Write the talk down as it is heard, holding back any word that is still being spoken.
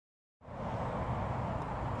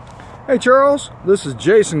Hey Charles, this is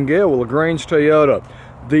Jason Gale with Lagrange Toyota.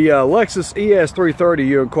 The Lexus es350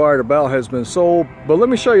 you inquired about has been sold, but let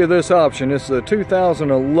me show you this option. This is a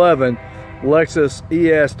 2011 Lexus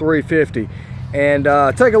es350. And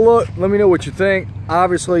take a look, let me know what you think.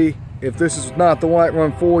 Obviously, if this is not the white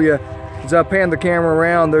one for you, as I pan the camera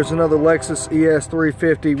around, there's another Lexus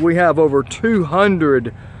es350. We have over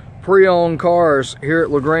 200 pre-owned cars here at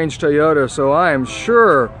Lagrange Toyota, so I am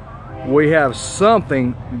sure we have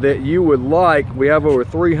something that you would like. We have over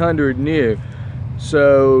 300 new.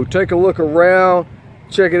 So take a look around,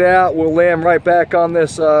 check it out. We'll land right back on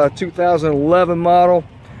this 2011 model.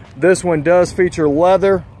 This one does feature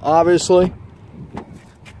leather, obviously.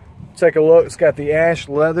 Take a look, it's got the ash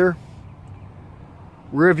leather,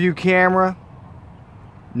 rear view camera,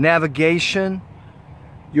 navigation.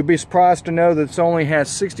 You'll be surprised to know that it only has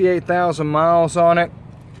 68,000 miles on it.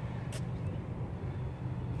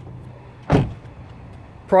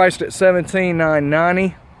 Priced at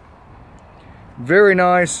 $17,990. Very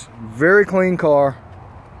nice, very clean car.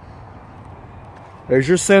 There's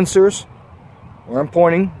your sensors. Where I'm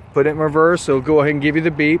pointing, put it in reverse, so it'll go ahead and give you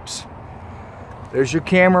the beeps. There's your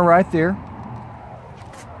camera right there.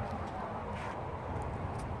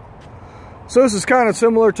 So this is kind of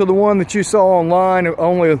similar to the one that you saw online,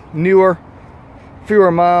 only newer,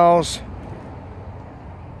 fewer miles.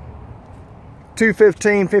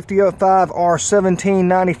 215 5005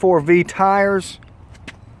 R1794V tires.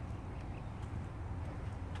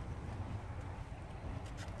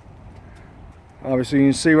 Obviously you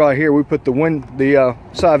can see right here we put the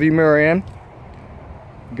side view mirror in.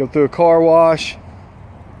 Go through a car wash.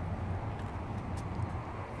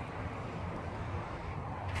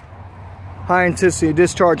 High intensity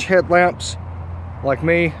discharge headlamps. Like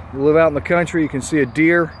me, you live out in the country, you can see a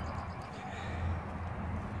deer.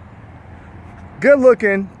 Good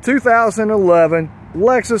looking 2011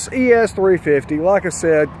 Lexus es350. Like I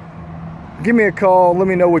said, give me a call, let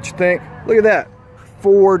me know what you think. Look at that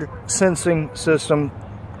forward sensing system.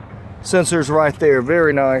 Sensors right there,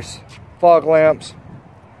 very nice. Fog lamps.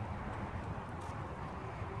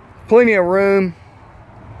 Plenty of room.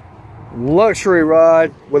 Luxury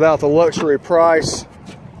ride without the luxury price.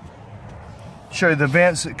 Show you the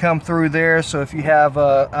vents that come through there. So if you have,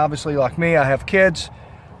 obviously like me, I have kids.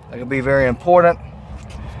 That will be very important.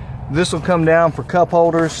 This will come down for cup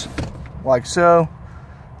holders, like so.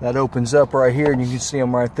 That opens up right here, and you can see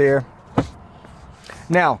them right there.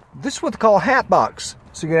 Now, this is what they call a hat box.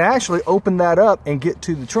 So you can actually open that up and get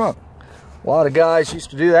to the trunk. A lot of guys used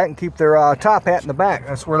to do that and keep their top hat in the back.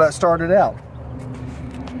 That's where that started out.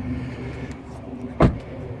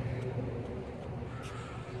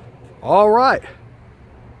 All right,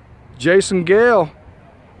 Jason Gale,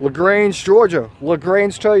 LaGrange, Georgia,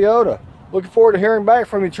 Lagrange Toyota. Looking forward to hearing back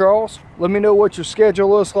from you, Charles. Let me know what your schedule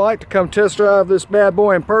looks like to come test drive this bad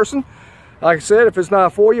boy in person. Like I said, if it's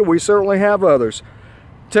not for you, we certainly have others.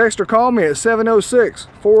 Text or call me at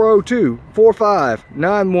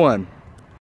 706-402-4591.